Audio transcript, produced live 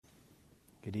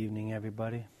Good evening,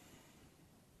 everybody.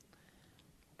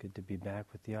 Good to be back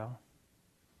with y'all.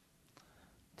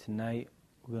 Tonight,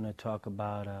 we're going to talk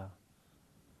about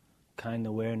kind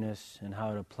awareness and how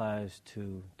it applies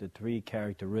to the three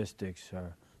characteristics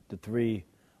or the three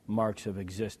marks of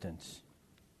existence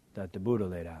that the Buddha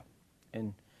laid out.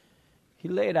 And he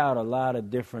laid out a lot of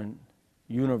different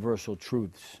universal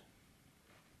truths.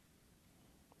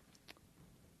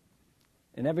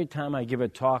 And every time I give a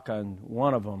talk on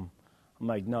one of them, I'm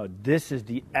like, no, this is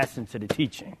the essence of the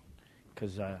teaching,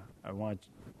 because I want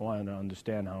to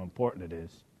understand how important it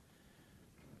is.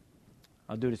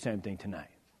 I'll do the same thing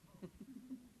tonight.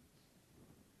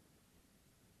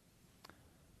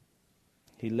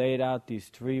 He laid out these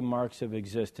three marks of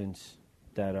existence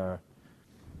that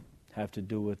have to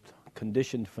do with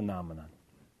conditioned phenomenon.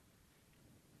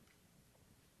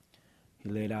 He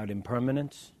laid out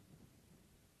impermanence.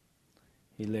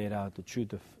 He laid out the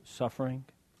truth of suffering.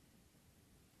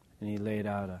 And he laid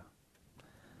out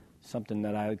something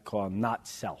that I would call not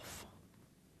self.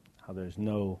 How there's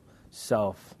no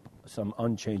self, some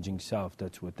unchanging self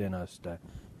that's within us that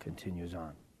continues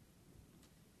on.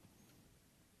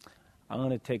 I'm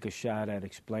going to take a shot at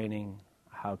explaining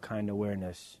how kind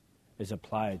awareness is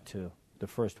applied to the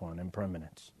first one,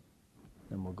 impermanence.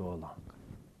 Then we'll go along.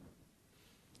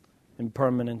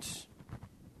 Impermanence,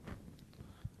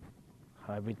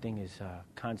 how everything is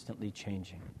constantly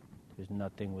changing. There's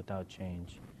nothing without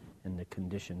change in the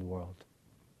conditioned world.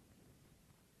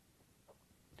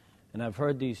 And I've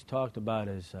heard these talked about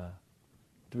as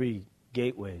three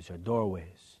gateways or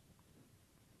doorways.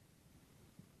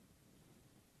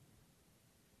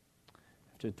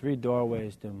 If there are three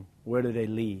doorways, then where do they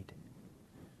lead?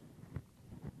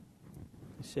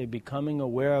 They say becoming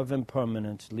aware of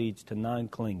impermanence leads to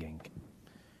non-clinging,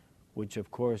 which of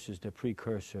course is the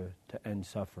precursor to end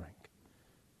suffering.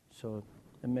 So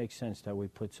it makes sense that we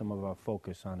put some of our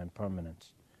focus on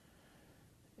impermanence.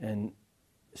 And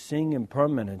seeing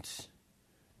impermanence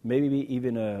may be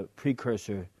even a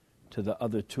precursor to the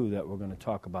other two that we're going to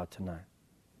talk about tonight.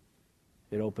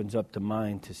 It opens up the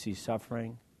mind to see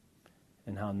suffering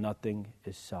and how nothing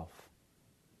is self.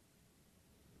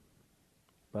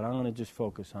 But I'm going to just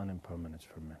focus on impermanence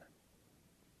for a minute.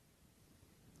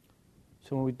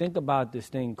 So when we think about this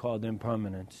thing called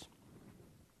impermanence,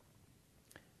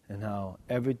 and how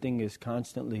everything is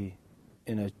constantly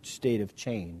in a state of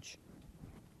change,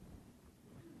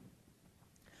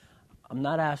 I'm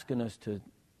not asking us to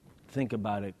think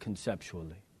about it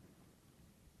conceptually,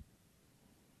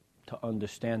 to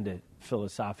understand it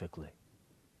philosophically.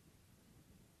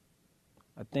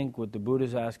 I think what the Buddha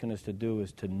is asking us to do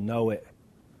is to know it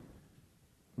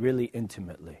really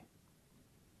intimately,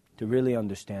 to really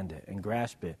understand it and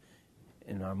grasp it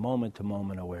in our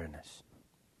moment-to-moment awareness.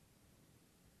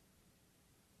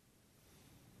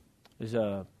 There's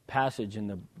a passage in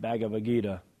the Bhagavad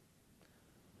Gita,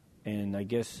 and I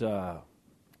guess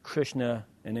Krishna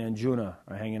and Arjuna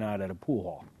are hanging out at a pool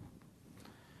hall.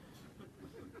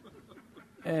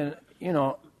 And,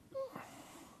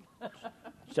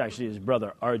 it's actually his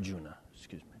brother Arjuna,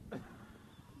 excuse me.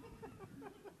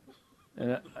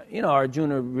 And,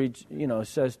 Arjuna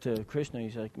says to Krishna,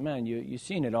 he's like, man, you've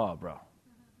seen it all, bro.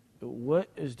 What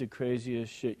is the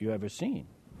craziest shit you ever seen?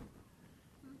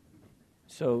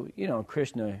 So,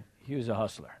 Krishna, he was a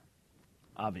hustler,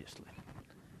 obviously.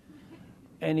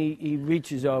 And he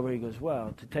reaches over, he goes,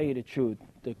 well, to tell you the truth,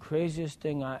 the craziest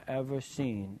thing I ever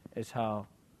seen is how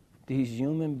these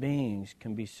human beings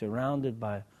can be surrounded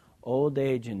by old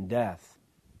age and death,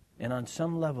 and on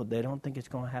some level, they don't think it's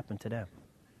going to happen to them.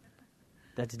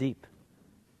 That's deep,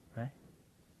 right?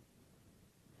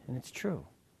 And it's true.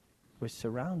 We're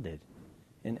surrounded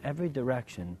in every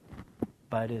direction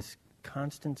by this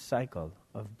constant cycle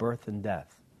of birth and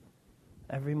death.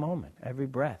 Every moment, every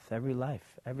breath, every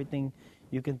life, everything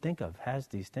you can think of has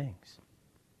these things.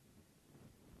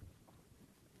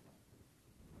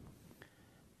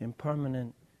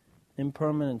 Impermanence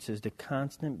is the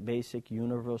constant, basic,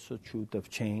 universal truth of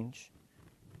change.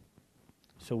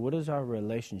 So what is our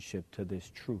relationship to this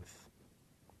truth?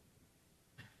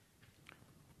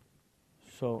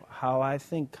 So how I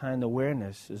think kind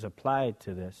awareness is applied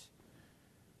to this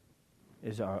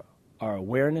is our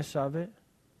awareness of it,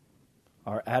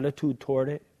 our attitude toward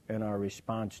it, and our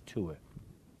response to it.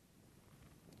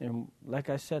 And like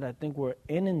I said, I think we're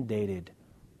inundated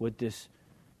with this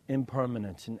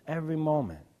impermanence in every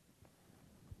moment.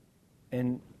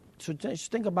 And so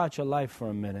just think about your life for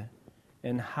a minute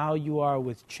and how you are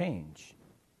with change.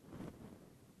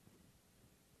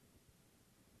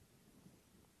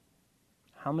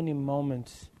 How many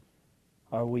moments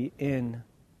are we in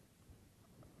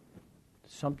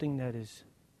something that is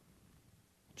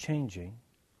changing.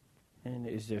 And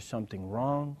is there something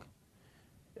wrong?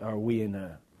 Are we in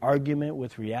an argument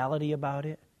with reality about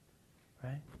it?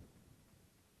 Right?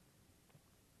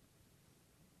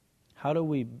 How do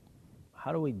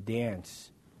we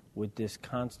dance with this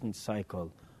constant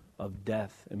cycle of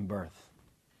death and birth?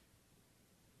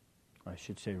 Or I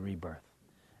should say rebirth.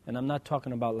 And I'm not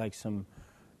talking about like some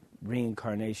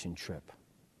reincarnation trip.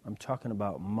 I'm talking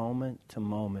about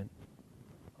moment-to-moment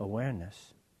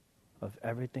awareness of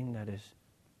everything that is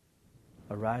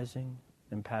arising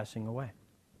and passing away.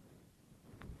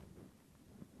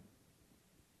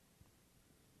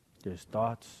 There's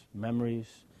thoughts,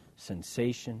 memories,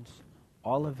 sensations.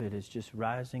 All of it is just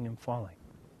rising and falling.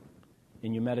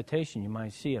 In your meditation, you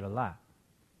might see it a lot,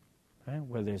 right?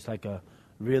 Where there's like a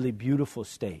really beautiful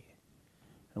state,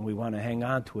 and we want to hang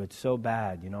on to it so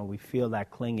bad. We feel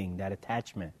that clinging, that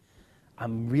attachment.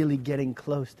 I'm really getting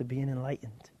close to being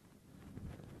enlightened.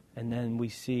 And then we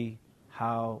see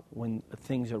how when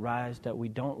things arise that we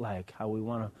don't like, how we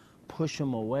want to push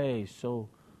them away so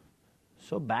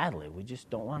badly. We just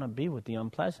don't want to be with the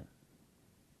unpleasant.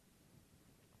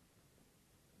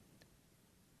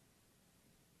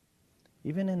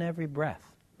 Even in every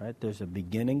breath, right? There's a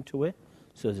beginning to it.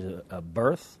 So there's a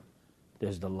birth,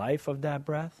 there's the life of that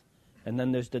breath, and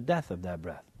then there's the death of that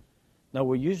breath. Now,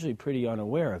 we're usually pretty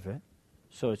unaware of it,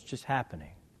 so it's just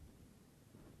happening.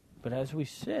 But as we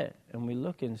sit and we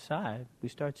look inside, we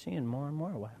start seeing more and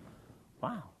more.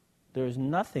 Wow, there is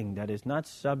nothing that is not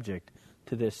subject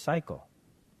to this cycle.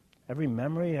 Every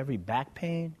memory, every back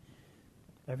pain,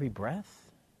 every breath,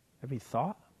 every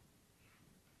thought.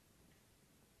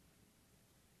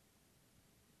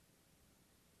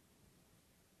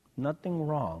 Nothing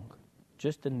wrong,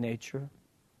 just the nature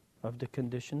of the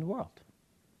conditioned world.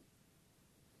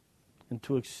 And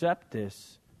to accept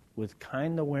this with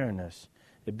kind awareness,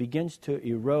 it begins to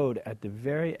erode at the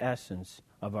very essence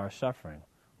of our suffering,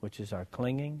 which is our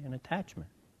clinging and attachment.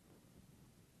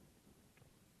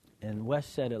 And Wes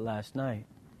said it last night,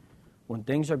 when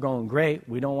things are going great,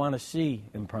 we don't want to see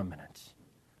impermanence.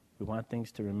 We want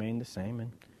things to remain the same,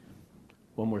 and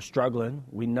when we're struggling,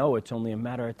 we know it's only a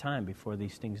matter of time before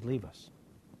these things leave us.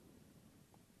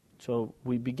 So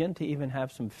we begin to even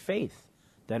have some faith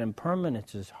that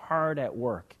impermanence is hard at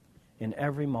work in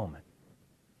every moment.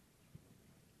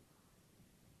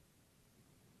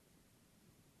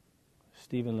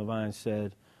 Stephen Levine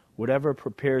said, "Whatever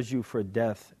prepares you for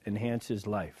death enhances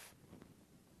life."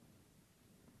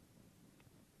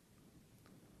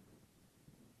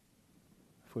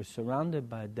 If we're surrounded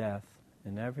by death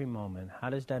in every moment, how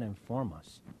does that inform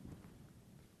us?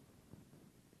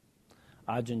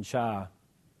 Ajahn Chah,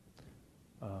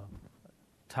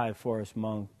 Thai forest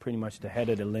monk, pretty much the head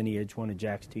of the lineage, one of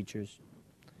Jack's teachers,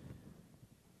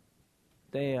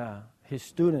 his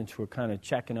students were kind of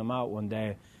checking him out one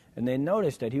day, and they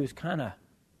noticed that he was kind of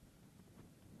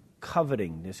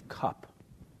coveting this cup.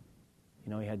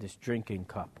 He had this drinking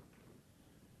cup.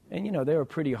 And, they were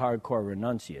pretty hardcore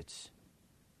renunciates.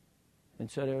 And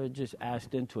so they were just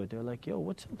asked into it. They were like, "Yo,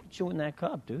 what's up with you in that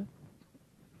cup, dude?"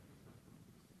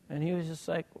 And he was just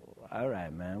like, "All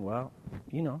right, man, well,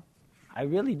 I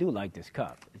really do like this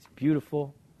cup. It's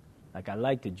beautiful. Like, I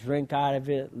like to drink out of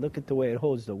it. Look at the way it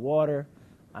holds the water.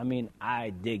 I mean, I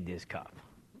dig this cup."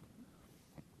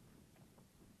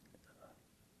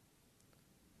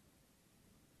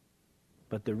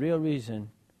 But the real reason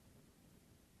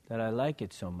that I like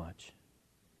it so much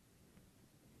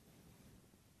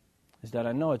is that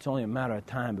I know it's only a matter of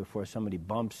time before somebody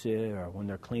bumps it, or when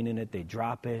they're cleaning it, they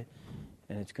drop it,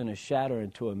 and it's going to shatter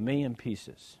into a million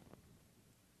pieces.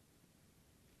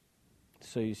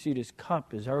 So you see, this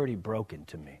cup is already broken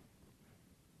to me.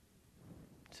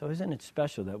 So isn't it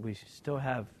special that we still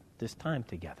have this time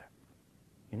together?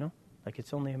 Like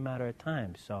it's only a matter of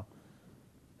time. So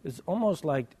it's almost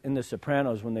like in The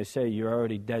Sopranos when they say, "You're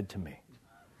already dead to me."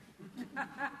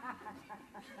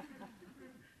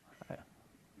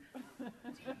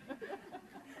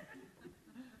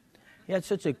 He had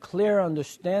such a clear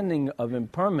understanding of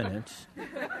impermanence.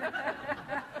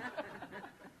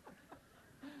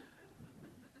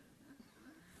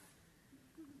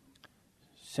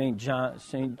 Saint John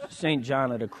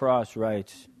of the Cross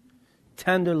writes,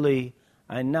 "Tenderly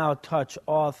I now touch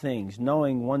all things,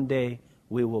 knowing one day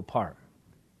we will part."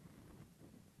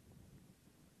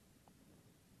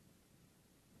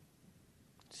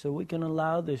 So we can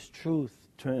allow this truth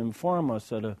to inform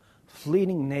us of the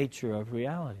fleeting nature of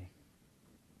reality,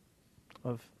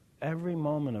 of every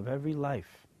moment of every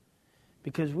life.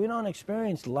 Because we don't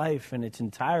experience life in its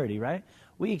entirety, right?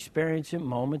 We experience it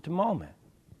moment to moment.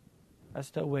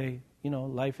 That's the way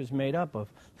life is made up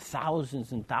of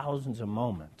thousands and thousands of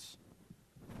moments.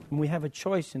 And we have a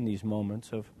choice in these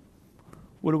moments of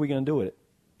what are we going to do with it?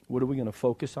 What are we going to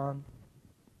focus on?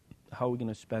 How are we going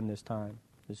to spend this time,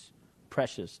 this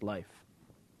precious life?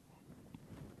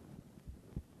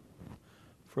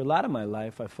 For a lot of my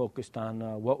life, I focused on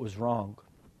what was wrong.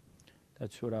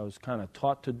 That's what I was kind of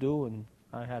taught to do, and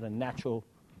I had a natural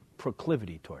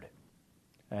proclivity toward it.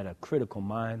 I had a critical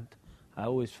mind. I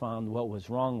always found what was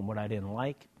wrong and what I didn't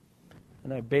like,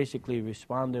 and I basically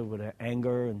responded with an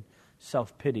anger and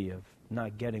self-pity of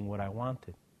not getting what I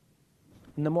wanted.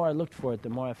 And the more I looked for it, the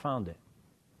more I found it.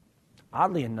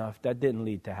 Oddly enough, that didn't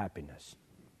lead to happiness.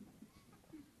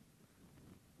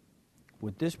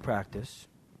 With this practice,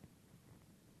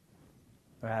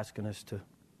 they're asking us to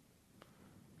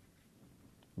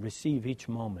receive each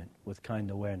moment with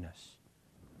kind awareness,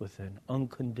 with an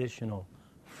unconditional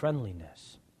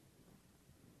friendliness,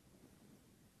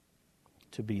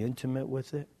 to be intimate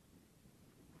with it,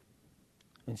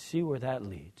 and see where that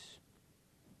leads.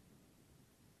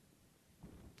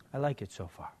 I like it so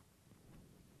far.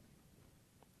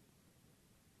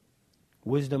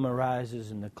 Wisdom arises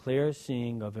in the clear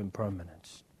seeing of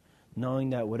impermanence, knowing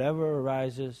that whatever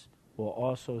arises will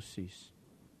also cease.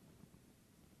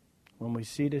 When we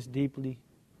see this deeply,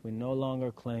 we no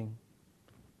longer cling,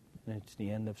 and it's the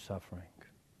end of suffering.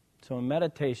 So in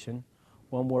meditation,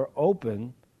 when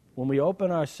we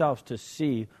open ourselves to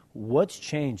see what's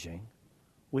changing,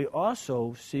 we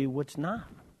also see what's not,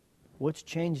 what's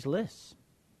changeless.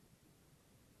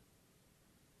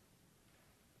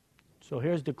 So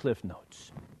here's the Cliff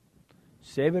Notes.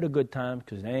 Save it a good time,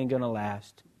 because they ain't going to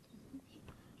last.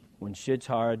 When shit's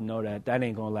hard, know that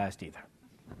ain't going to last either.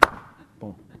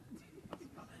 Boom.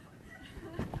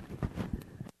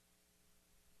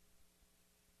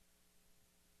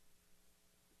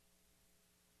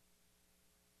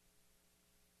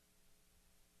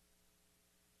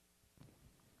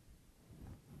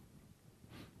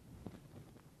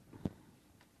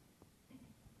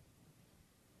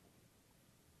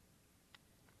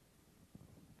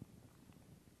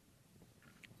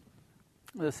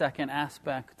 The second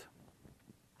aspect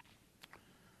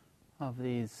of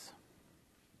these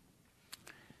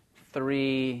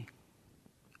three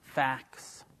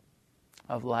facts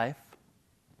of life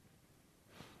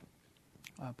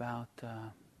about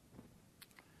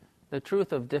the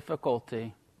truth of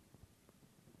difficulty,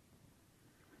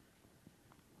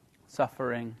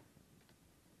 suffering,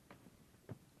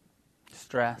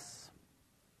 stress,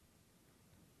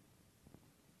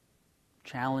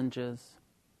 challenges,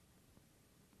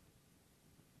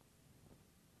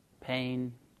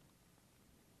 pain,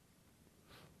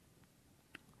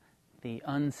 the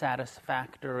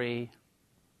unsatisfactory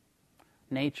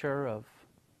nature of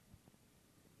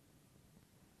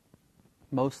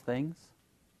most things,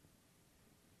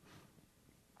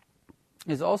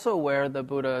 is also where the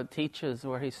Buddha teaches,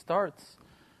 where he starts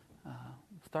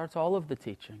all of the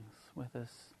teachings with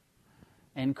this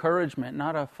encouragement,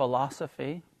 not a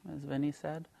philosophy, as Vinny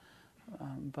said,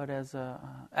 but as an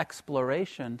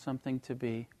exploration, something to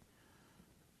be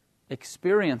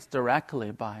experienced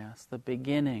directly by us, the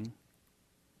beginning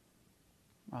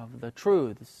of the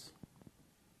truths,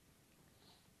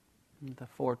 the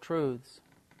four truths,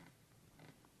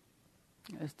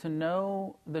 is to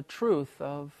know the truth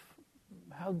of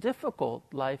how difficult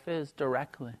life is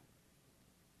directly,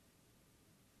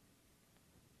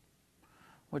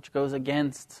 which goes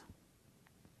against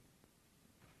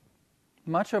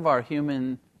much of our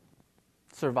human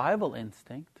survival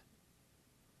instinct,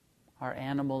 our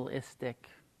animalistic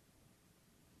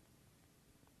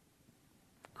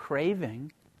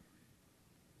craving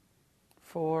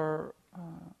for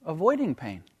avoiding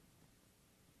pain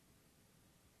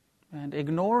and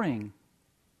ignoring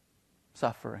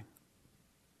suffering.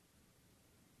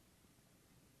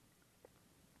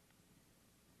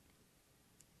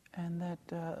 And that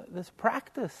this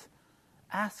practice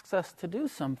asks us to do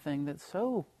something that's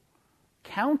so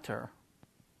counter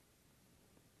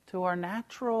to our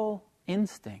natural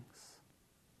instincts.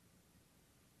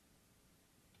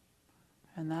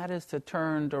 And that is to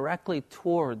turn directly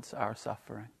towards our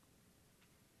suffering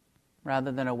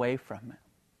rather than away from it.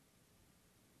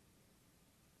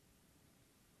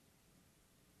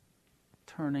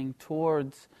 Turning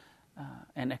towards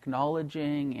and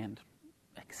acknowledging and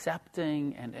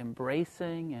accepting and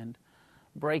embracing and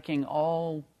breaking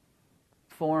all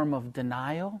form of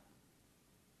denial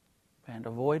and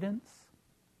avoidance.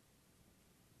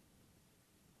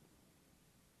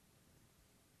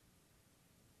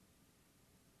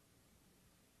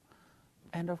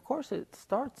 And of course it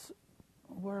starts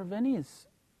where Vinny's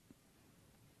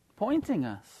pointing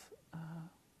us,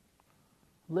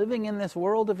 living in this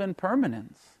world of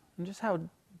impermanence and just how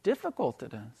difficult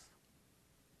it is.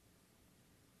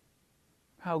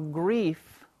 How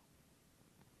grief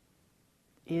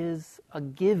is a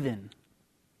given.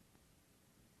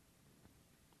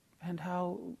 And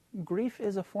how grief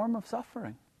is a form of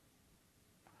suffering.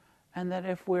 And that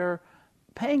if we're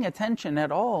paying attention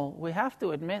at all, we have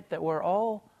to admit that we're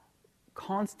all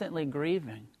constantly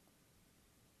grieving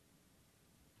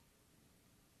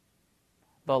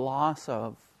the loss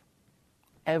of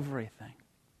everything.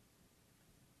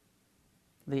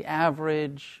 The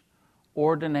average,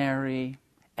 ordinary,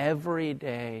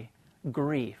 everyday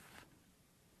grief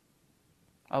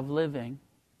of living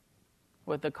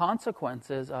with the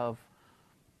consequences of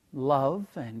love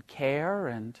and care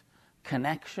and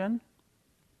connection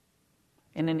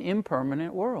in an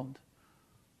impermanent world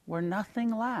where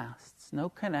nothing lasts, no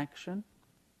connection,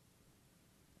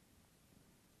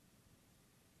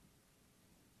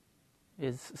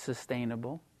 is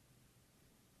sustainable.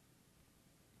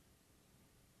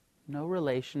 No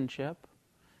relationship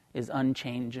is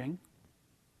unchanging.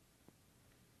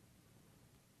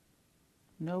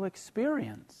 No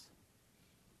experience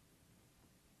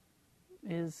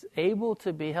is able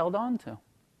to be held on to.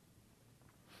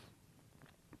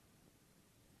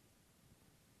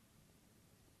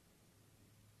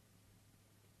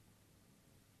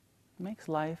 Makes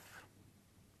life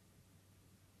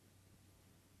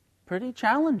pretty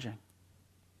challenging,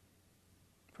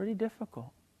 pretty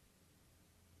difficult.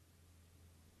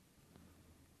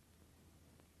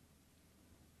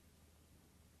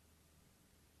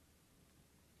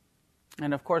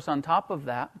 And of course, on top of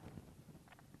that,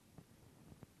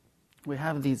 we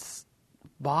have these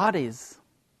bodies,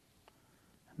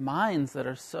 minds that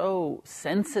are so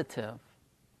sensitive,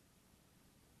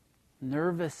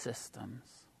 nervous systems,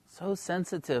 so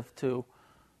sensitive to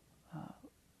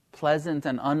pleasant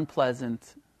and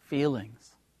unpleasant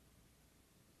feelings,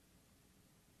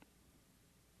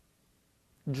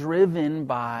 driven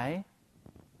by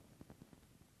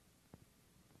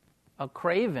a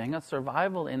craving, a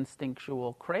survival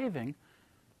instinctual craving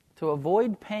to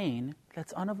avoid pain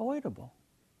that's unavoidable.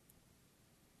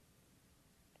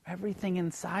 Everything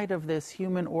inside of this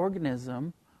human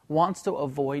organism wants to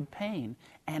avoid pain,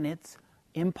 and it's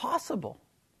impossible.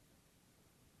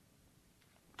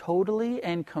 Totally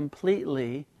and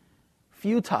completely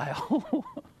futile.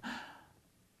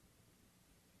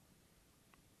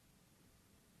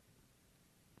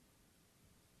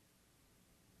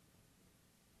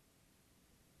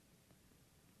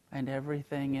 And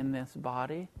everything in this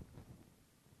body,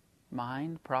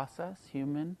 mind, process,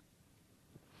 human,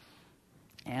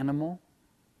 animal,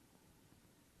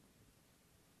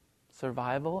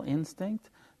 survival instinct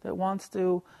that wants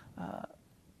to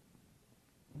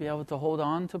be able to hold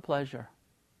on to pleasure,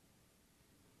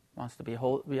 wants to be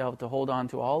able to hold on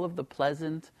to all of the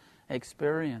pleasant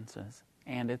experiences,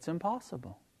 and it's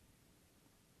impossible.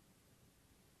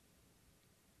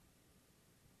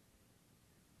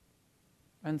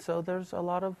 And so there's a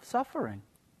lot of suffering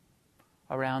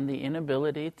around the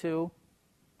inability to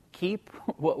keep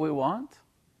what we want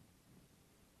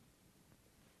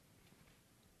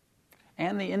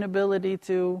and the inability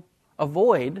to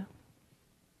avoid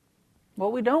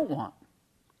what we don't want.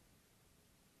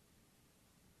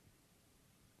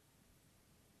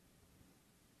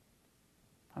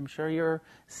 I'm sure you're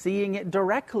seeing it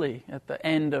directly at the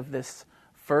end of this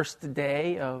first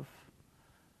day of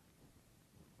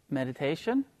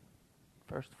meditation,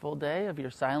 first full day of your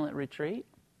silent retreat.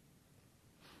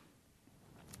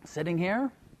 Sitting here,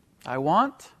 I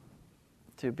want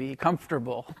to be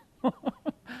comfortable.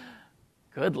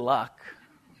 Good luck.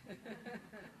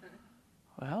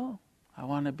 Well, I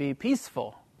want to be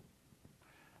peaceful.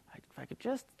 If I could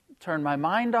just turn my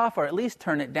mind off, or at least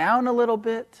turn it down a little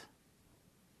bit.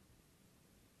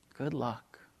 Good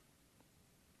luck.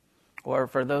 Or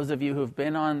for those of you who've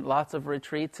been on lots of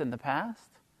retreats in the past,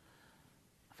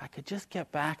 if I could just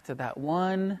get back to that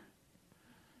one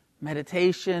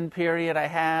meditation period I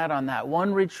had on that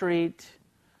one retreat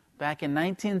back in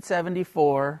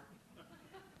 1974,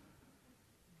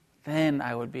 then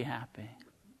I would be happy.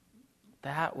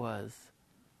 That was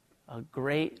a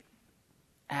great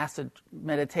acid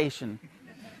meditation.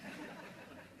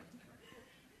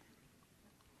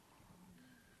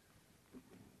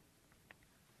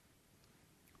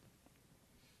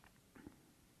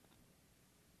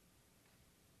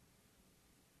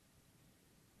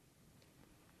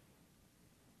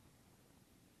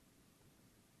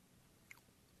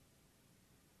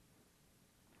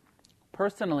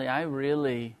 Personally, I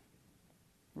really,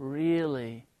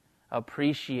 really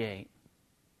appreciate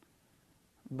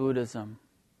Buddhism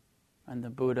and the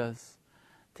Buddha's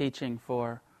teaching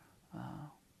for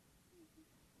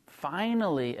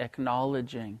finally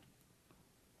acknowledging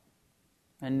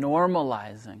and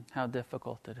normalizing how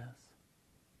difficult it is.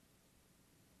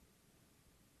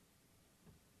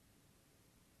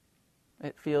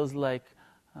 It feels like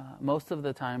most of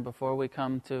the time before we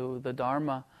come to the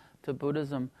Dharma, to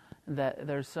Buddhism, that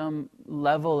there's some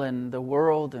level in the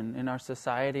world and in our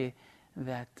society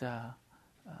that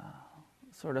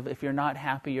sort of, if you're not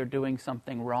happy, you're doing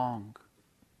something wrong.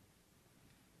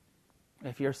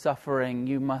 If you're suffering,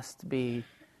 you must be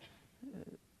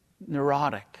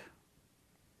neurotic.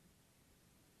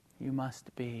 You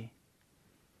must be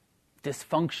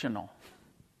dysfunctional.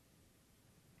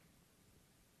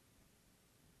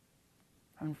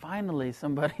 And finally,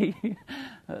 somebody,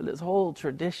 this whole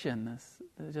tradition,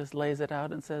 just lays it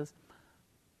out and says,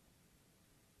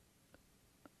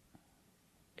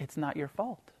 it's not your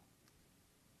fault.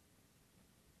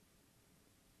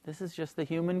 This is just the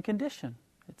human condition.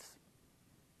 It's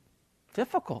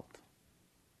difficult.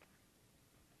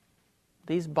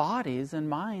 These bodies and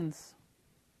minds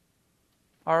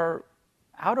are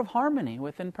out of harmony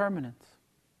with impermanence.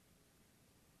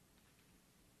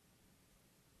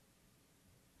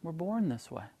 We're born this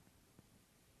way.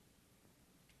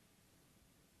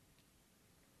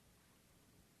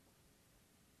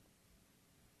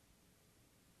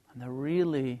 And the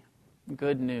really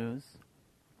good news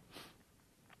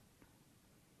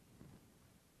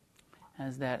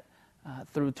is that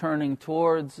through turning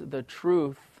towards the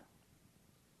truth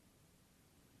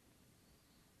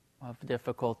of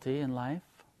difficulty in life,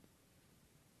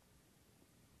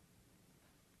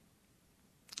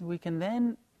 we can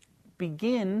then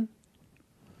begin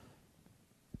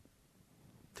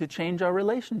to change our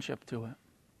relationship to it.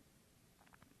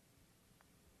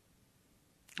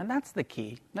 And that's the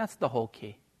key. That's the whole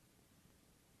key.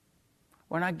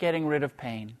 We're not getting rid of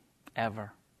pain,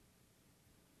 ever.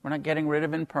 We're not getting rid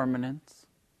of impermanence.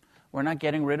 We're not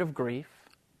getting rid of grief.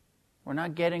 We're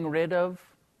not getting rid of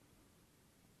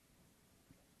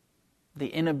the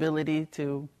inability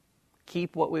to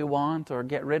keep what we want or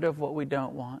get rid of what we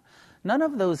don't want. None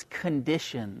of those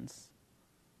conditions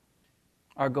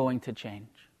are going to change.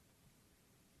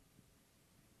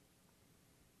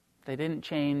 They didn't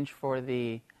change for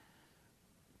the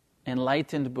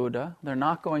enlightened Buddha. They're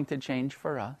not going to change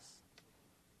for us.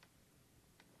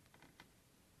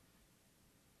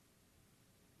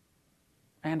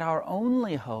 And our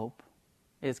only hope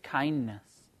is kindness.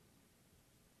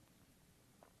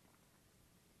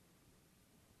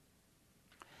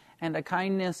 And a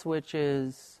kindness which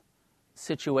is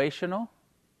situational,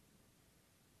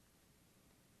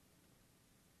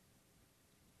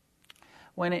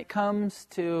 when it comes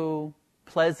to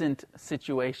pleasant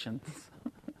situations,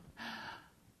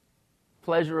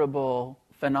 pleasurable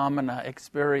phenomena,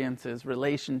 experiences,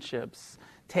 relationships,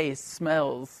 tastes,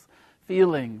 smells,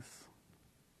 feelings.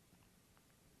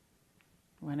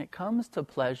 When it comes to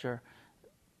pleasure,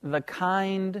 the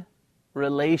kind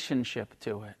relationship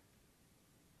to it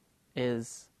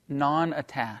is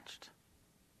non-attached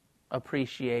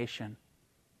appreciation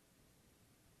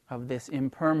of this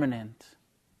impermanent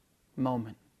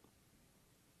moment.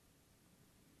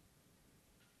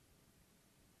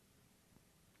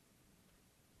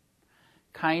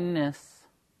 Kindness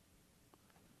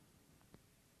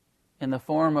in the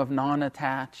form of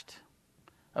non-attached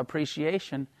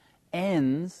appreciation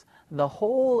ends the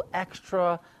whole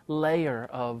extra layer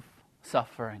of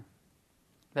suffering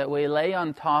that we lay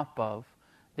on top of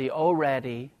the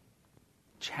already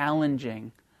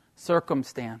challenging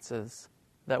circumstances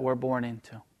that we're born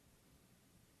into.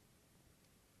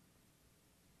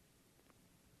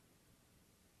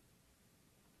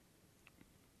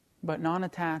 But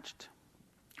non-attached,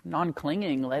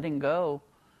 non-clinging, letting go,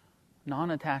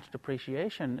 non-attached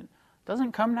appreciation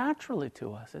doesn't come naturally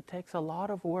to us. It takes a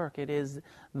lot of work. It is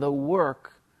the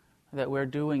work that we're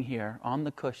doing here on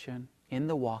the cushion, in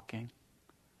the walking,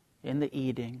 in the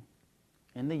eating,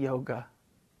 in the yoga.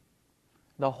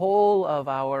 The whole of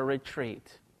our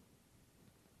retreat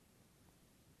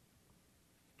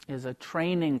is a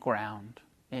training ground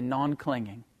in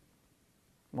non-clinging,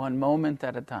 one moment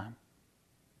at a time,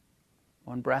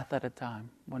 one breath at a time,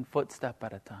 one footstep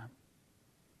at a time.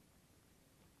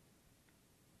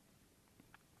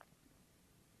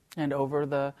 And over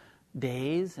the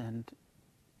days and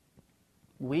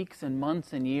weeks and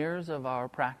months and years of our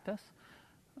practice,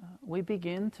 we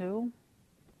begin to,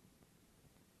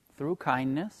 through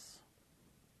kindness,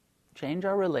 change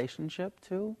our relationship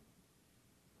to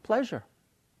pleasure.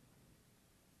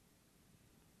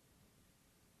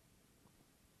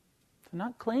 To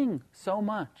not cling so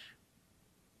much,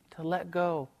 to let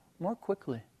go more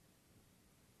quickly,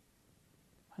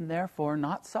 and therefore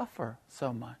not suffer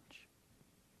so much.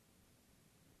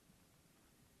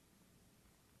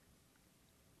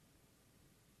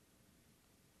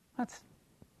 That's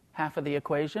half of the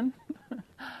equation.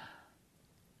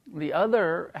 The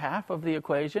other half of the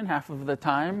equation, half of the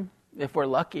time, if we're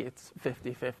lucky, it's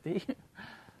 50-50.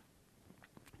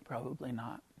 Probably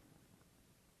not.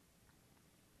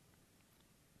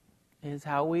 Is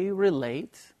how we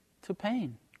relate to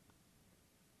pain.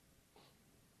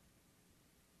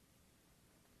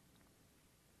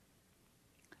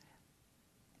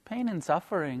 Pain and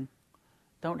suffering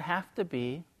don't have to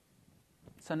be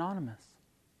synonymous.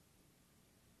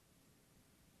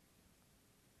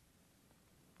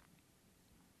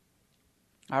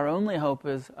 Our only hope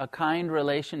is a kind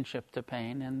relationship to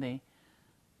pain and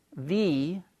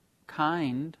the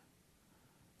kind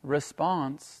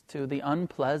response to the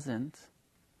unpleasant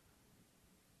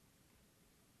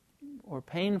or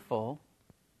painful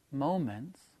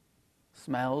moments,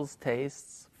 smells,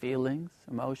 tastes, feelings,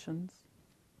 emotions,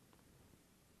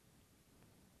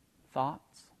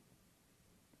 thoughts,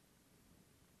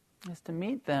 is to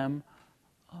meet them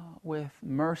with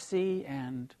mercy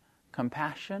and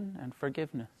compassion and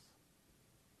forgiveness.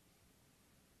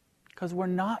 Because we're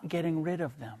not getting rid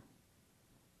of them.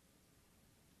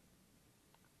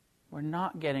 We're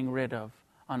not getting rid of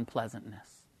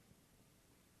unpleasantness.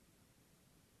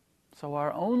 So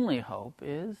our only hope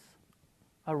is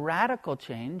a radical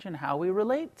change in how we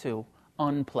relate to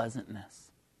unpleasantness.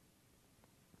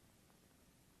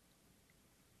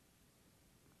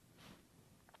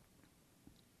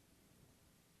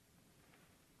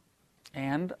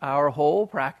 And our whole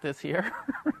practice here,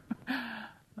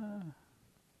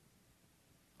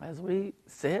 as we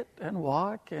sit and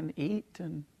walk and eat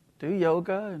and do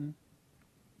yoga and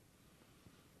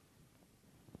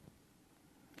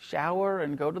shower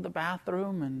and go to the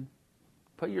bathroom and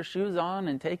put your shoes on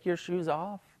and take your shoes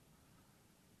off,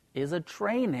 is a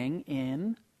training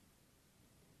in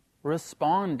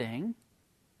responding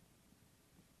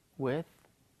with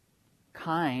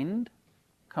kind,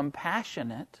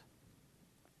 compassionate,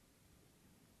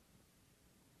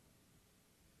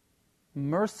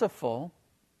 merciful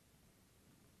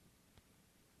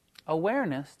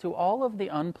awareness to all of the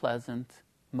unpleasant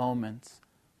moments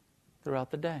throughout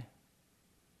the day.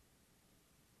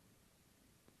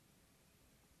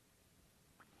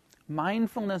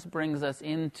 Mindfulness brings us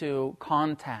into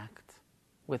contact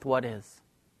with what is,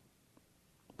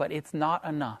 but it's not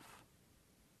enough.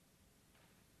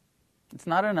 It's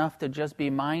not enough to just be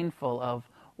mindful of,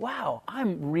 wow,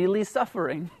 I'm really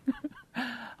suffering.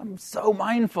 I'm so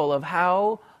mindful of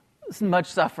how much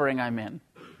suffering I'm in.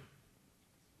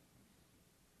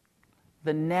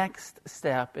 The next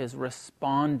step is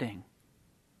responding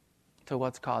to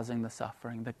what's causing the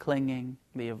suffering, the clinging,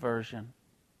 the aversion.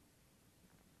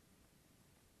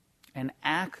 An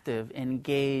active,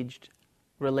 engaged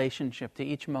relationship to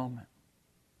each moment.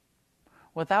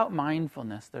 Without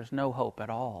mindfulness, there's no hope at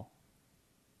all.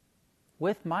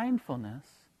 With mindfulness,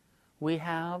 we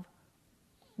have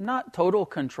not total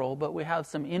control, but we have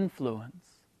some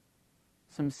influence,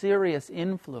 some serious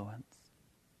influence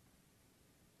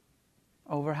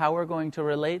over how we're going to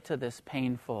relate to this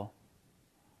painful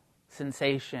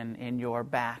sensation in your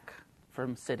back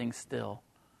from sitting still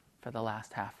for the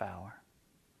last half hour.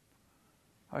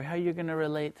 Or how you're going to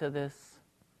relate to this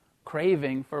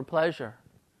craving for pleasure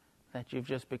that you've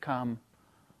just become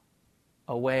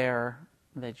aware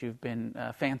that you've been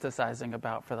fantasizing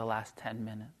about for the last 10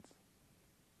 minutes.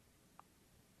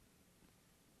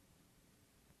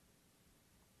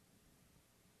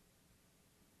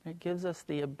 It gives us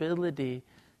the ability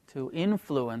to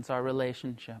influence our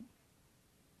relationship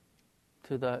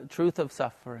to the truth of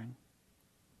suffering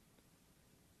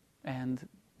and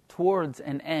towards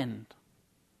an end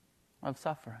of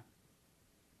suffering.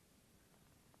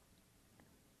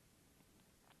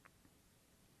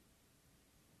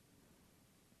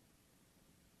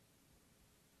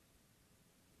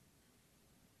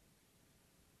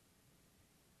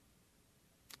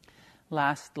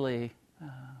 Lastly,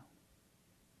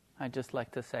 I'd just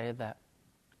like to say that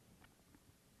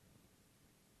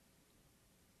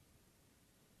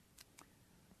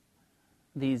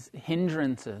these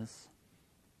hindrances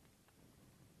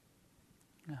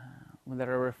that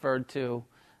are referred to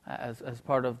as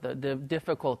part of the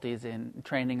difficulties in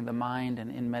training the mind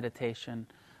and in meditation,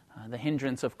 the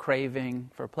hindrance of craving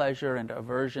for pleasure and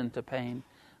aversion to pain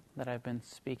that I've been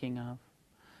speaking of,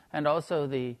 and also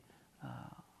the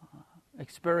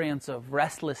experience of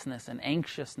restlessness and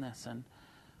anxiousness and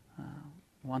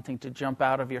wanting to jump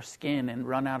out of your skin and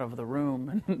run out of the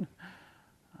room.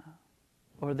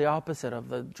 or the opposite of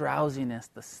the drowsiness,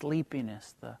 the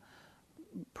sleepiness, the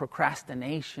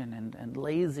procrastination and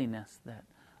laziness that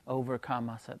overcome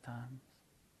us at times,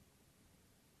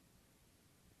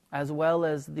 as well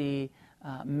as the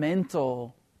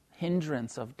mental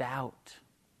hindrance of doubt,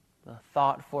 the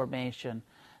thought formation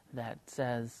that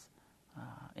says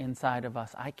inside of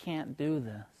us, I can't do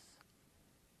this,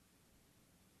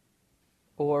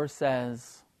 or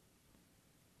says,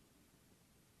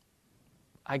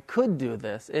 I could do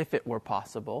this if it were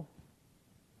possible,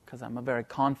 because I'm a very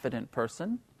confident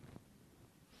person,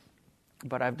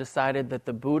 but I've decided that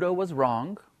the Buddha was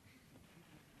wrong,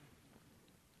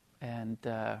 and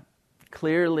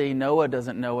clearly Noah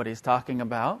doesn't know what he's talking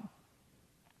about.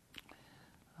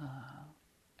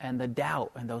 And the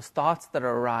doubt and those thoughts that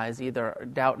arise, either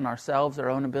doubt in ourselves, our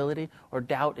own ability, or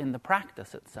doubt in the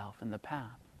practice itself, in the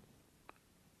path.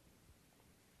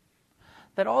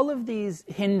 That all of these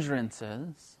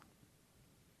hindrances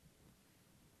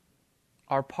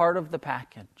are part of the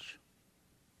package.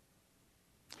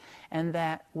 And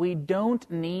that we don't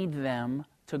need them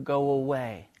to go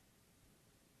away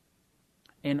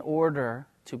in order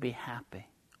to be happy.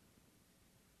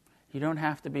 You don't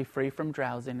have to be free from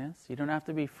drowsiness. You don't have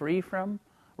to be free from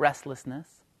restlessness.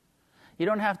 You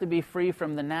don't have to be free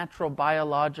from the natural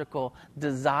biological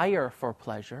desire for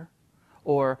pleasure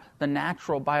or the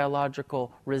natural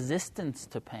biological resistance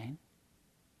to pain.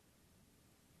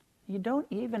 You don't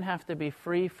even have to be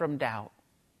free from doubt.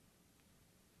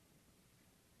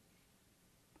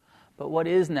 But what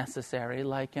is necessary,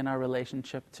 like in our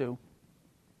relationship to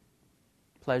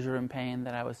pleasure and pain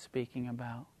that I was speaking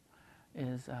about,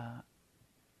 is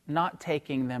not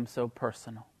taking them so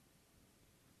personal.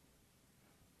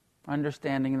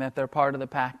 Understanding that they're part of the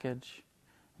package.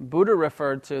 Buddha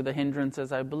referred to the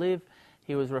hindrances, I believe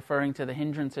he was referring to the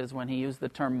hindrances when he used the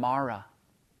term Mara.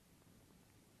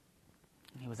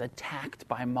 He was attacked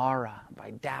by Mara,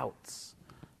 by doubts,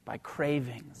 by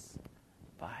cravings,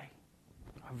 by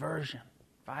aversion,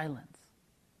 violence.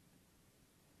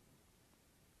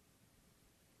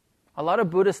 A lot of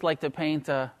Buddhists like to paint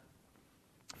a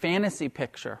fantasy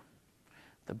picture.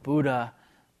 The Buddha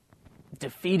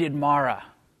defeated Mara,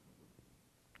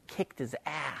 kicked his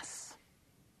ass,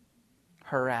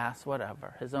 her ass,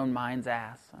 whatever, his own mind's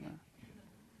ass. I don't know.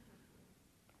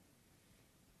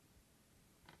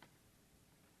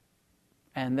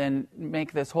 And then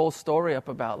make this whole story up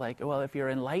about like, well, if you're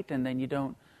enlightened, then you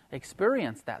don't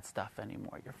experience that stuff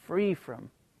anymore. You're free from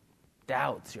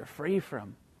doubts. You're free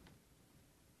from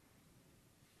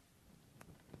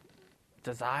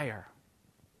desire.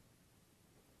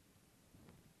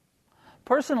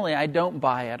 Personally, I don't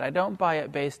buy it. I don't buy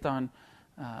it based on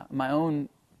my own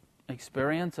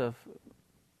experience of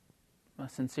a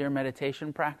sincere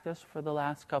meditation practice for the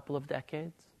last couple of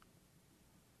decades.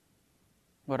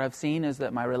 What I've seen is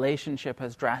that my relationship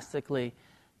has drastically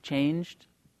changed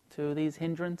to these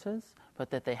hindrances, but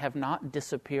that they have not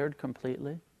disappeared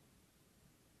completely.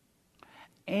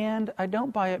 And I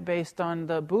don't buy it based on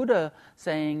the Buddha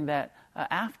saying that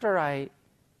after I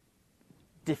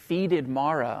defeated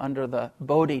Mara under the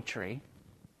Bodhi tree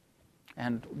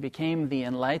and became the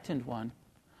enlightened one,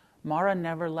 Mara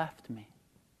never left me.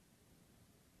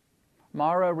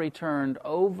 Mara returned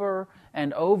over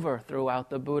and over throughout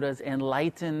the Buddha's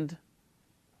enlightened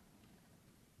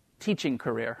teaching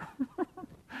career.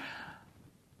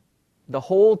 The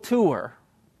whole tour,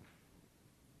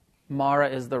 Mara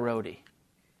is the roadie.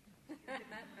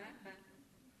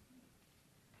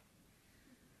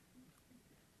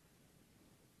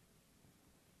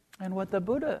 And what the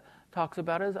Buddha talks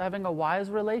about is having a wise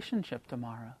relationship to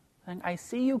Mara. Saying, I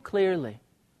see you clearly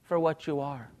for what you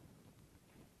are.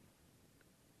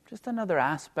 Just another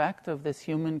aspect of this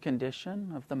human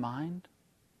condition of the mind.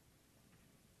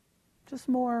 Just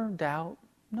more doubt.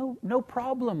 No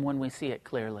problem when we see it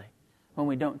clearly, when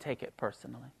we don't take it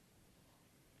personally.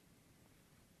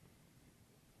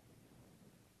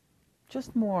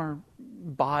 Just more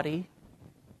body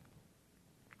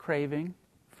craving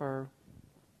for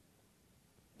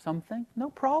something.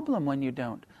 No problem when you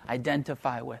don't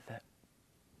identify with it.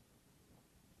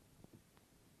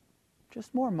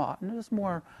 Just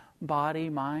more body,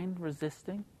 mind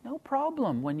resisting. No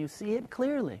problem when you see it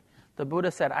clearly. The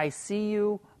Buddha said, I see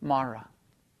you, Mara.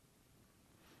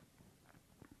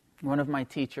 One of my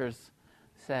teachers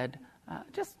said,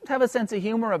 just have a sense of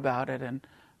humor about it and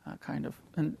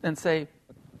and say,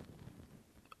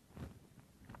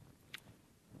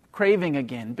 craving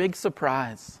again, big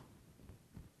surprise.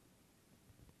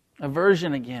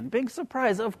 Aversion again, big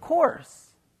surprise, of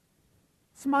course.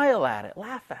 Smile at it,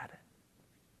 laugh at it.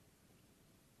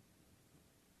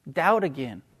 Doubt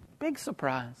again, big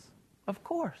surprise. Of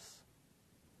course.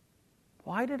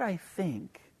 Why did I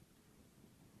think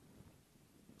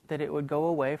that it would go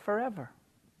away forever?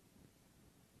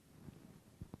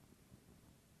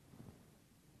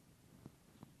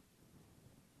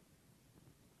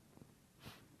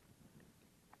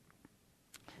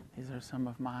 These are some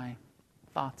of my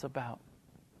thoughts about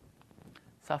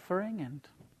suffering and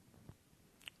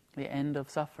the end of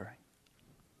suffering.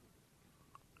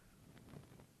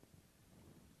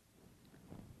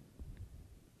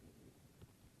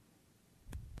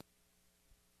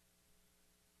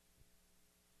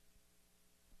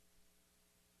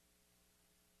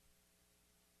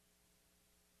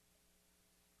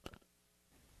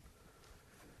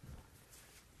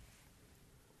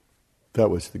 That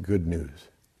was the good news.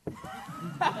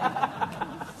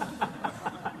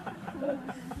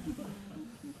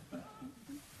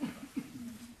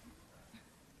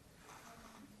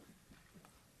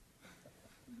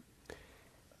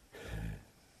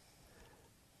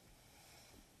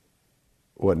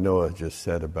 What Noah just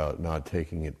said about not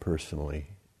taking it personally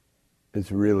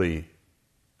is really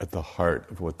at the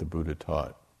heart of what the Buddha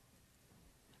taught.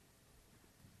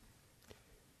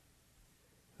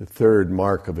 The third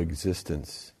mark of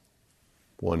existence,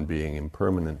 one being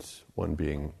impermanence, one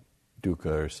being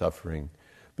dukkha or suffering.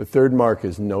 The third mark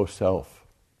is no self.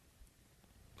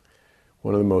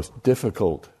 One of the most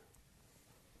difficult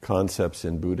concepts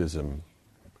in Buddhism,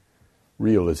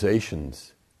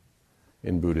 realizations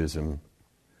in Buddhism,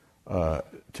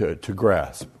 to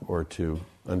grasp or to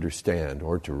understand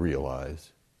or to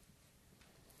realize.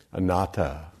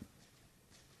 Anatta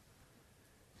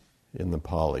in the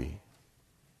Pali.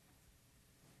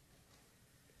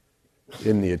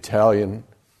 In the Italian,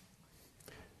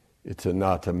 it's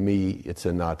anatta me, it's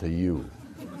anatta you.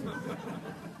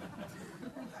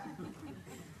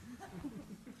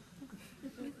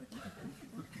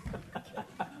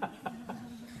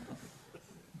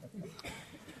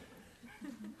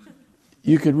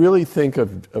 You could really think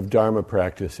of Dharma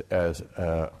practice as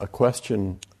a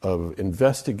question of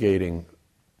investigating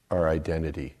our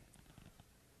identity,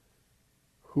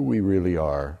 who we really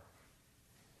are.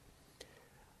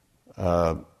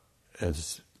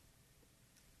 As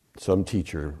some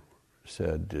teacher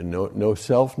said, no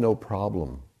self, no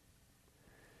problem.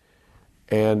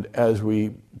 And as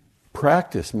we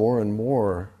practice more and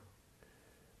more,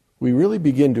 we really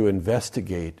begin to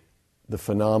investigate the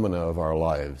phenomena of our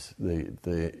lives,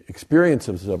 the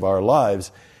experiences of our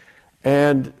lives,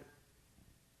 and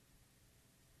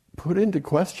put into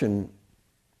question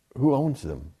who owns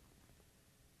them.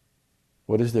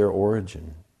 What is their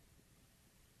origin?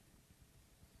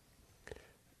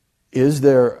 Is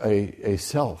there a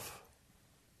self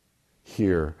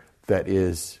here that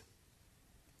has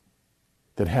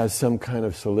some kind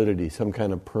of solidity, some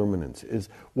kind of permanence?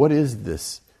 What is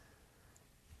this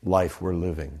life we're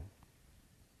living?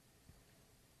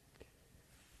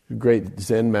 The great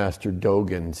Zen master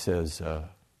Dogen says, to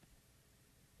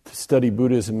study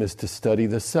Buddhism is to study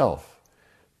the self.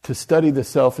 To study the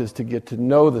self is to get to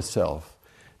know the self.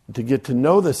 To get to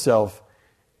know the self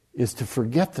is to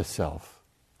forget the self.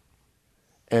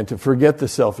 And to forget the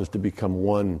self is to become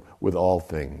one with all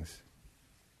things.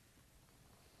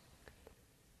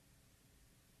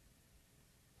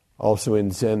 Also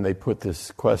in Zen, they put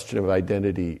this question of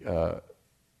identity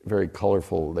very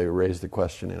colorful. They raise the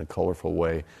question in a colorful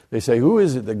way. They say, who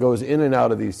is it that goes in and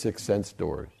out of these 6 sense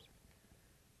doors?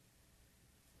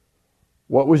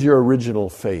 What was your original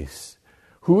face?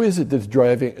 Who is it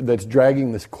that's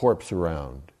dragging this corpse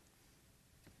around?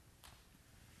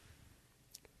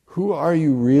 Who are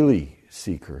you really,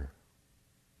 seeker?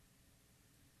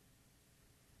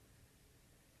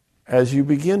 As you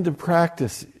begin to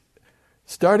practice,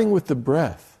 starting with the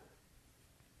breath,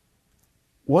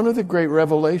 one of the great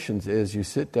revelations is you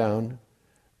sit down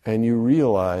and you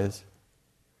realize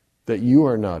that you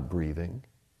are not breathing,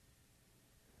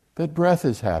 that breath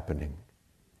is happening.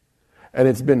 And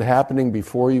it's been happening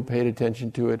before you paid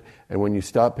attention to it, and when you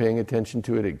stop paying attention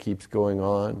to it, it keeps going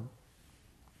on.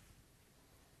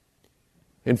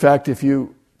 In fact, if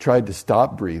you tried to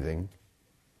stop breathing,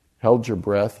 held your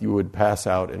breath, you would pass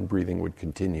out and breathing would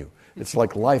continue. It's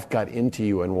like life got into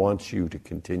you and wants you to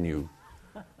continue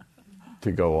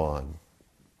to go on.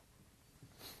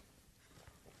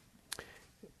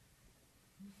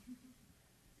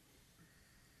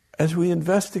 As we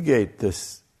investigate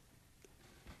this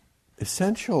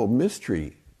essential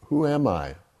mystery, who am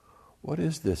I? What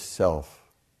is this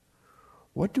self?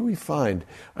 What do we find?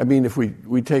 I mean, if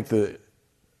we take the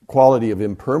quality of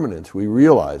impermanence, we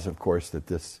realize, of course, that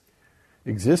this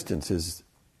existence is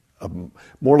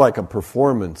more like a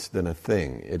performance than a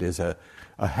thing. It is a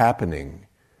happening.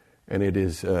 and it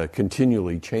is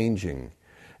continually changing.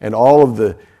 And all of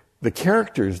the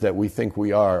characters that we think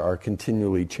we are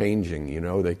continually changing. You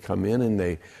know, they come in and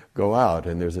they go out,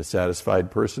 and there's a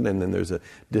satisfied person, and then there's a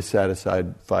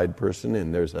dissatisfied person,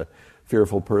 and there's a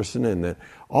fearful person, and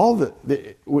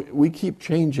we keep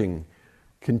changing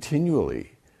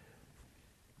continually.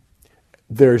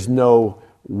 There's no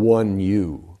one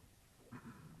you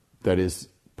that is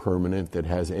permanent, that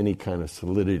has any kind of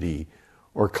solidity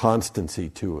or constancy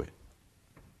to it.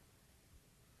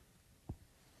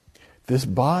 This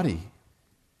body,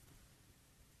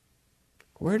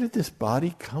 where did this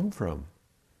body come from?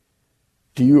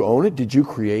 Do you own it? Did you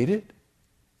create it?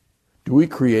 Do we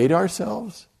create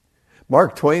ourselves?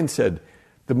 Mark Twain said,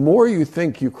 the more you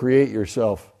think you create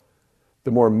yourself,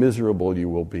 the more miserable you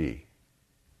will be.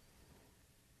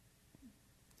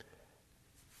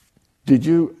 Do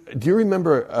you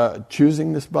remember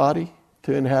choosing this body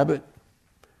to inhabit?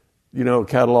 You know, a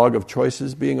catalog of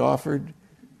choices being offered?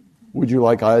 Would you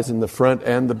like eyes in the front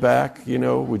and the back? You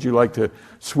know, would you like to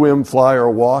swim, fly, or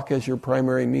walk as your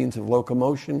primary means of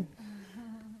locomotion?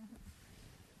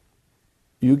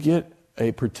 You get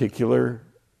a particular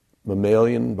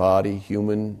mammalian body,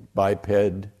 human,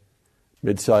 biped,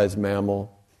 mid-sized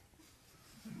mammal.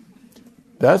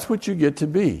 That's what you get to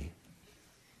be.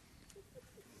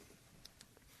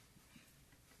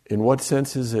 In what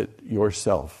sense is it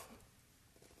yourself?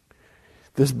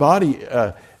 This body,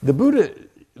 the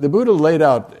Buddha laid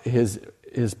out his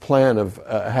plan of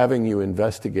having you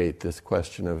investigate this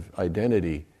question of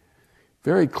identity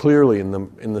very clearly in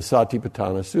the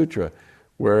Satipatthana Sutra,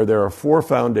 where there are 4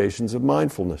 foundations of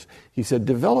mindfulness. He said,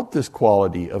 develop this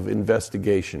quality of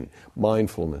investigation,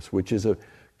 mindfulness, which is a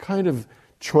kind of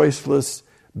choiceless,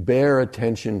 bare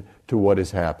attention to what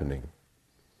is happening.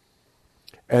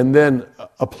 And then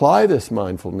apply this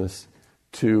mindfulness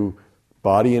to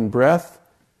body and breath,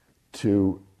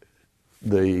 to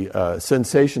the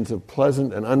sensations of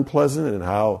pleasant and unpleasant, and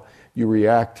how you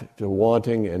react to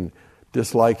wanting and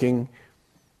disliking.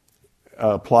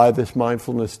 Apply this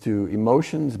mindfulness to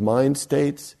emotions, mind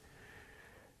states,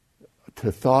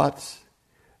 to thoughts,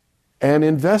 and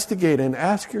investigate and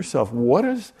ask yourself, what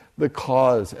is the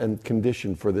cause and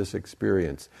condition for this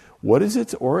experience? What is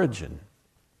its origin?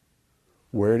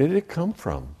 Where did it come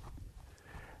from?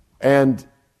 And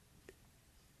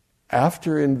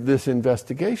after this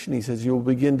investigation, he says, you'll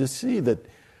begin to see that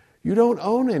you don't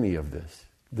own any of this.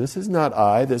 This is not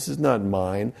I, this is not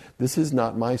mine, this is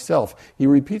not myself. He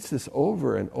repeats this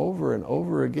over and over and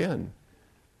over again.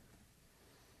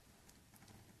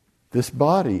 This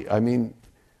body, I mean,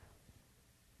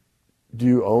 do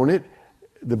you own it?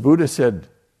 The Buddha said,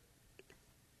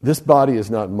 this body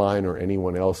is not mine or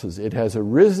anyone else's. It has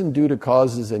arisen due to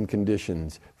causes and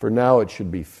conditions. For now it should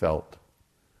be felt.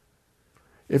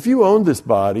 If you owned this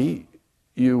body,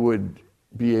 you would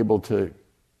be able to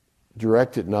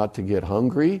direct it not to get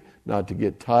hungry, not to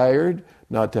get tired,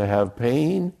 not to have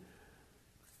pain.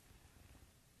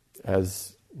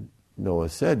 As Noah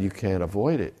said, you can't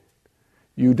avoid it.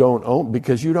 You don't own,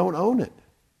 because you don't own it.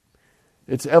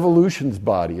 It's evolution's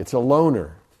body. It's a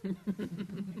loner.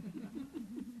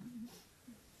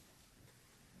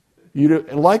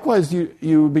 Likewise,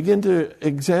 you begin to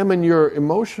examine your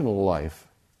emotional life.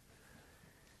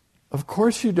 Of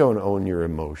course you don't own your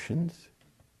emotions.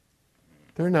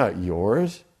 They're not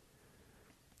yours.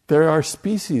 There are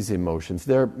species emotions.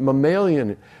 They're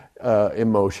mammalian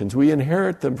emotions. We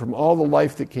inherit them from all the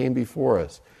life that came before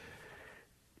us.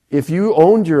 If you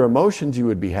owned your emotions, you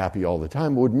would be happy all the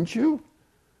time, wouldn't you?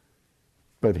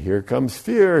 But here comes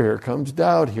fear, here comes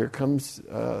doubt, here comes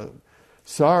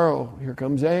sorrow, here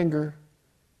comes anger.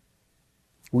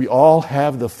 We all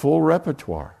have the full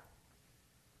repertoire.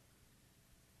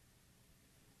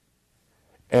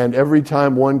 And every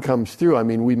time one comes through, I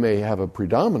mean, we may have a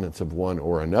predominance of one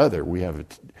or another.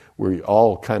 We're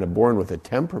all kind of born with a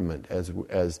temperament,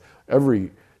 as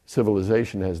every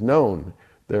civilization has known.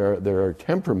 There are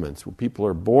temperaments. People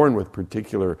are born with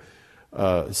particular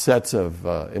sets of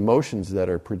emotions that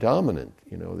are predominant.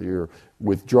 You know, you're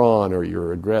withdrawn or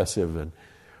you're aggressive, and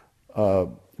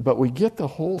but we get the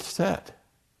whole set.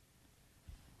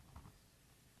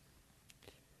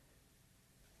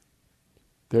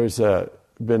 There's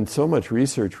been so much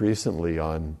research recently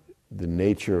on the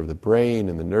nature of the brain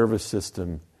and the nervous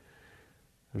system.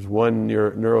 There's one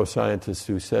neuroscientist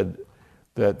who said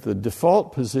that the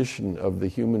default position of the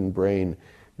human brain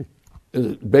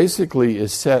basically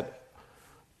is set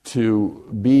to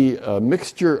be a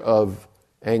mixture of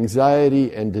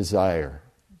anxiety and desire.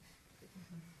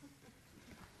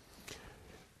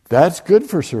 That's good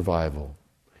for survival.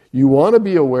 You want to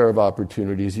be aware of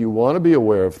opportunities, you want to be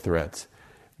aware of threats,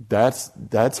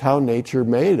 That's how nature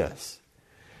made us.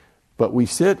 But we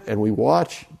sit and we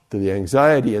watch the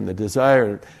anxiety and the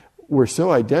desire. We're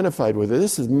so identified with it.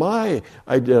 This is my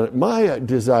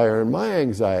desire and my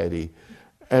anxiety.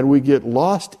 And we get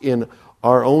lost in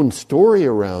our own story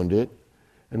around it,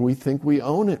 and we think we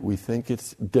own it. We think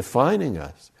it's defining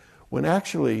us. When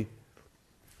actually,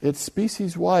 it's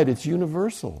species-wide. It's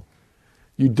universal.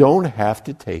 You don't have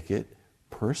to take it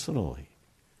personally.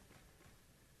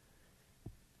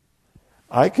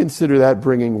 I consider that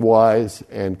bringing wise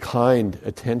and kind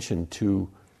attention to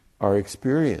our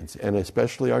experience, and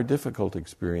especially our difficult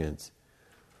experience.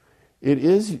 It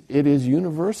is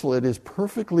universal. It is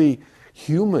perfectly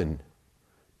human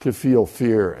to feel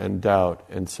fear and doubt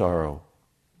and sorrow.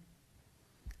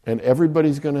 And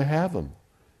everybody's going to have them.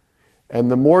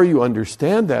 And the more you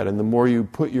understand that, and the more you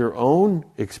put your own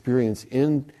experience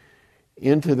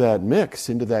into that mix,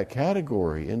 into that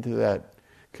category, into that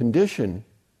condition,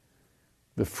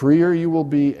 the freer you will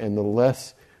be and the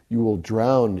less you will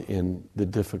drown in the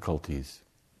difficulties.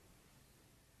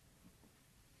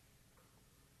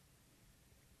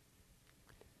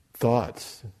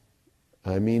 Thoughts.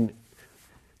 I mean,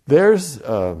 it's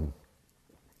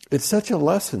such a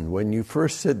lesson when you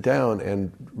first sit down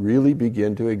and really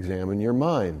begin to examine your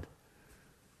mind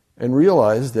and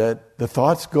realize that the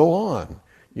thoughts go on.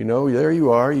 You know, there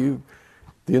you are. The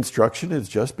instruction is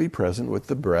just be present with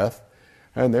the breath,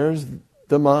 and there's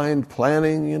the mind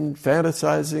planning and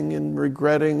fantasizing and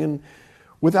regretting, and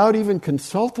without even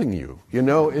consulting you. You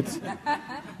know,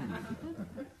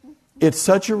 it's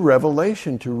such a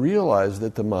revelation to realize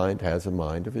that the mind has a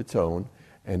mind of its own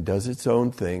and does its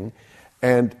own thing,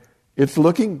 and it's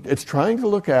trying to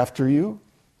look after you,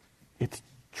 it's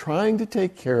trying to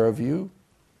take care of you,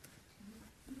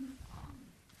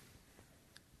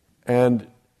 and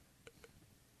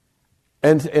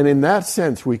in that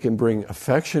sense, we can bring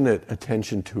affectionate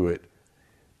attention to it,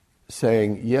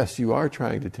 saying, yes, you are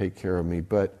trying to take care of me,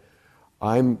 but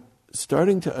I'm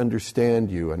starting to understand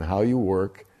you and how you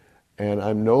work, and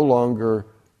I'm no longer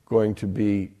going to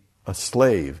be a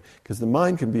slave, because the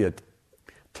mind can be a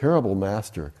terrible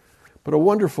master, but a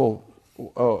wonderful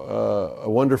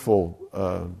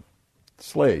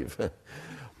slave.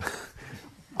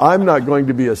 I'm not going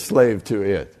to be a slave to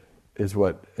it. Is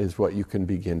what you can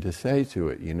begin to say to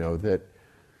it, you know, that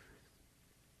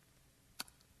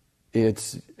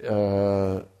it's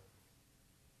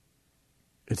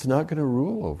not going to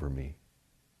rule over me.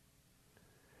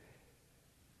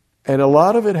 And a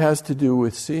lot of it has to do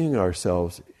with seeing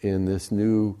ourselves in this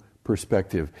new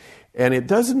perspective. And it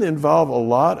doesn't involve a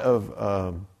lot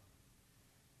of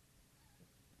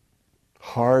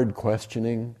hard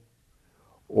questioning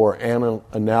or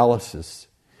analysis.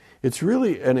 It's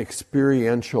really an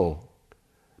experiential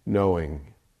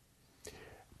knowing.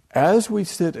 As we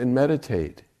sit and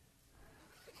meditate,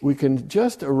 we can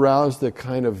just arouse the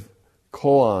kind of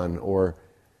koan or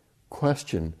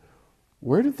question,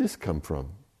 where did this come from?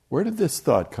 Where did this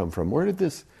thought come from? Where did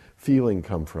this feeling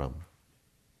come from?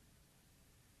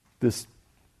 This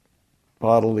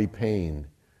bodily pain,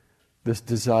 this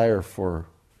desire for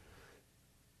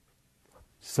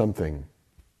something.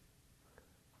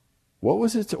 What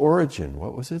was its origin?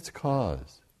 What was its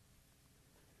cause?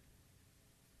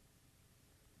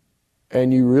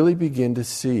 And you really begin to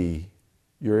see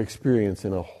your experience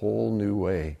in a whole new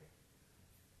way.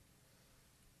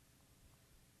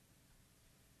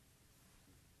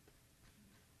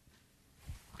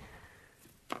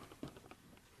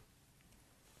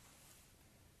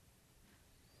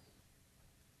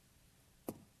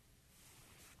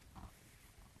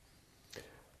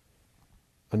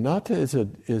 Anatta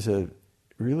is a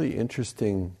really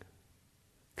interesting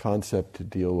concept to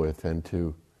deal with and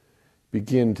to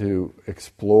begin to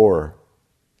explore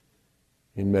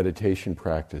in meditation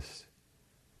practice.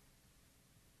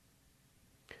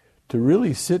 To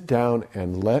really sit down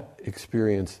and let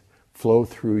experience flow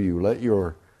through you, let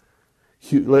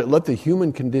the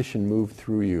human condition move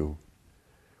through you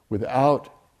without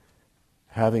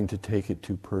having to take it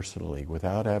too personally,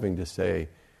 without having to say,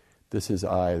 this is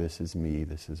I, this is me,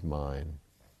 this is mine.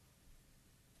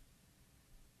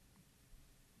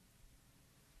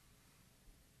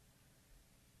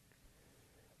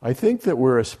 I think that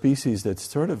we're a species that's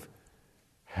sort of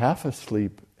half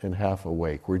asleep and half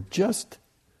awake. We're just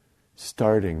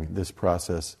starting this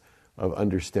process of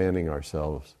understanding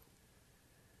ourselves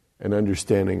and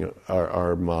understanding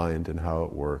our mind and how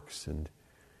it works. And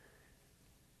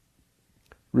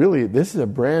really, this is a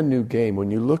brand new game.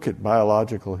 When you look at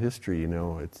biological history, you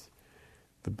know,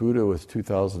 the Buddha was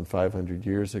 2,500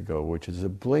 years ago, which is a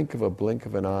blink of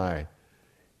an eye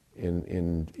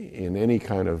in any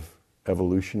kind of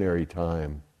evolutionary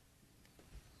time.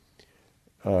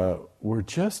 We're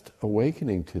just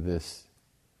awakening to this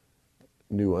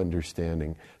new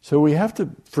understanding. So we have to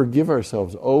forgive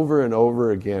ourselves over and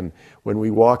over again. When we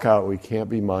walk out, we can't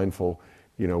be mindful.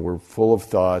 We're full of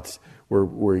thoughts.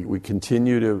 We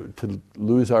continue to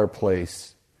lose our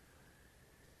place.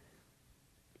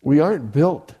 We aren't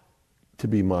built to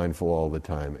be mindful all the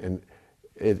time. And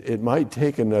it might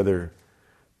take another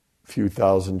few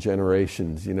thousand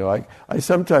generations. I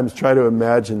sometimes try to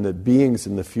imagine that beings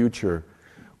in the future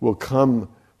will come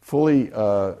fully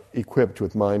equipped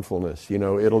with mindfulness.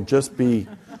 It'll just be,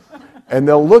 and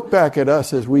they'll look back at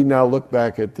us as we now look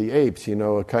back at the apes,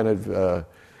 kind of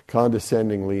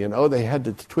condescendingly, and they had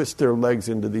to twist their legs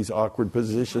into these awkward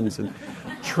positions and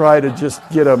try to just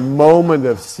get a moment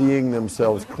of seeing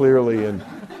themselves clearly.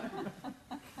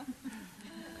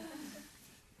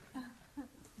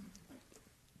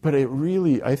 But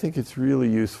I think it's really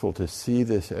useful to see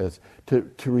this as,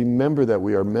 to remember that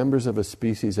we are members of a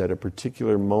species at a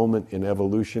particular moment in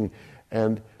evolution,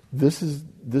 and this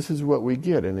is what we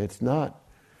get, and it's not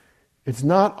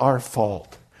our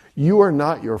fault. You are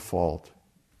not your fault.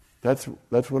 That's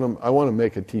what I want to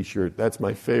make a T-shirt. That's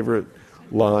my favorite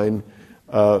line.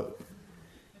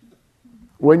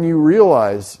 When you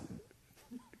realize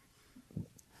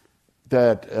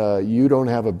that you don't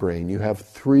have a brain, you have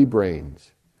 3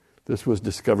 brains. This was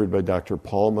discovered by Dr.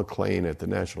 Paul MacLean at the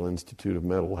National Institute of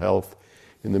Mental Health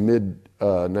in the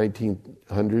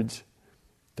mid-1900s.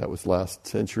 That was last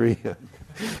century.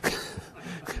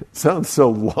 Sounds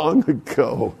so long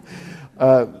ago.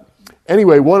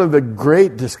 Anyway, one of the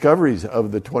great discoveries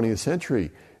of the 20th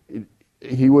century,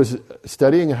 he was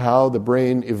studying how the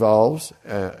brain evolves,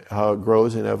 how it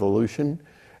grows in evolution,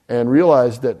 and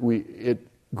realized that it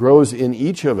grows in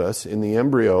each of us, in the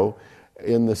embryo,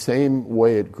 in the same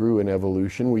way it grew in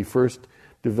evolution. We first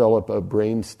develop a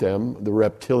brain stem, the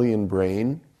reptilian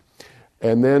brain,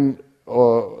 and then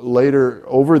later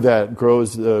over that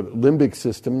grows the limbic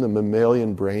system, the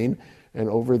mammalian brain, and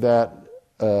over that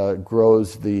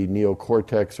grows the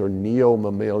neocortex or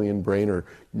neo-mammalian brain or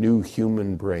new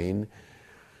human brain.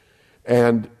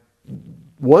 And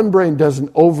one brain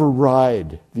doesn't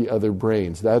override the other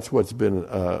brains. That's what's been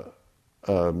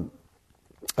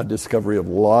a discovery of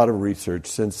a lot of research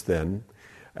since then.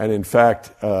 And in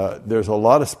fact, there's a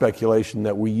lot of speculation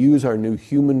that we use our new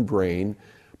human brain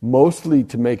mostly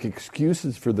to make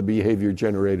excuses for the behavior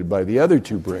generated by the other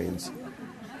 2 brains.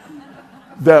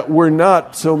 That we're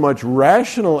not so much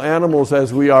rational animals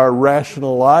as we are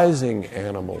rationalizing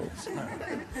animals.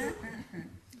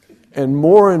 And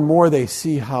more they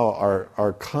see how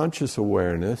our conscious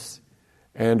awareness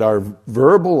and our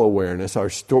verbal awareness,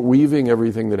 our weaving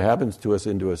everything that happens to us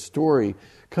into a story,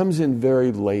 comes in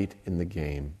very late in the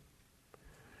game.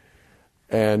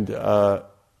 And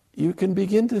you can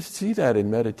begin to see that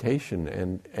in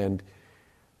meditation and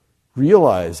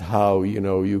realize how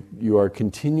you are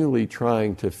continually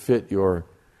trying to fit your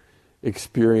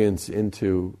experience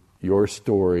into your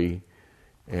story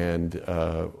and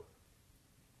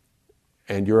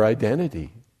your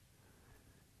identity.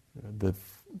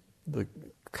 The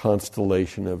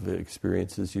constellation of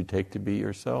experiences you take to be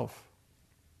yourself.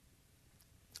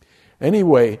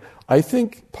 Anyway, I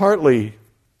think partly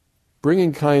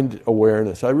bringing kind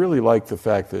awareness. I really like the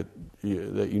fact that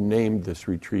you named this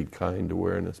retreat Kind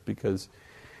Awareness, because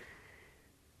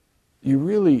you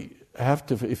really have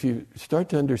to, if you start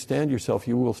to understand yourself,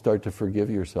 you will start to forgive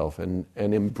yourself and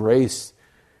embrace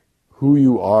who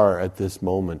you are at this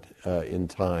moment in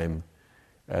time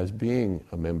as being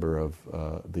a member of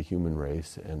the human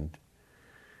race, and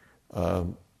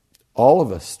all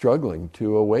of us struggling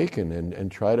to awaken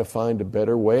and try to find a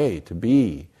better way to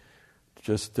be,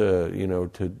 just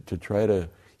to try to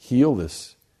heal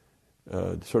this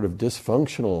sort of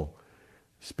dysfunctional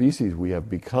species we have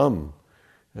become,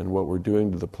 and what we're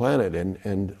doing to the planet,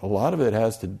 and a lot of it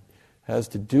has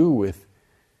to do with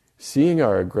seeing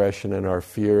our aggression and our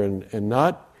fear and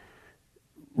not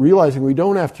realizing we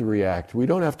don't have to react, we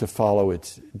don't have to follow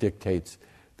its dictates,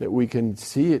 that we can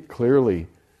see it clearly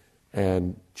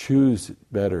and choose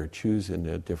better, choose in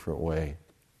a different way.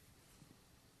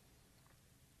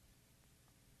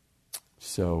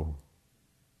 So,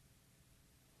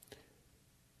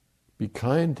 be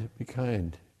kind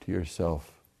to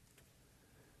yourself.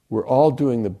 We're all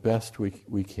doing the best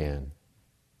we can.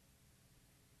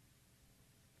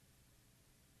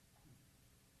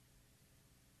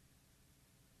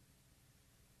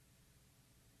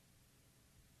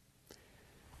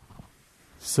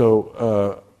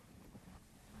 So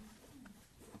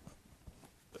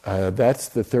that's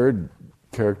the third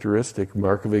characteristic,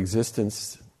 mark of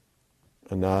existence.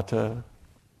 anatta,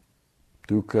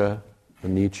 dukkha,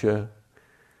 anicca,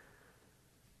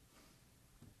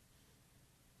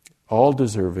 all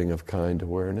deserving of kind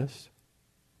awareness.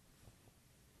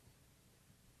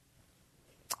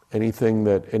 Anything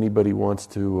that anybody wants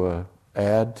to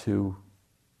add to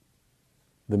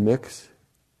the mix?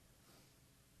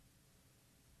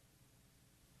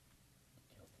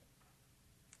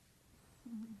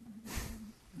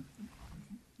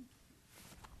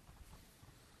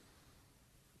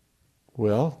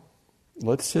 Well,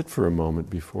 let's sit for a moment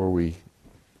before we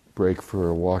break for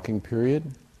a walking period.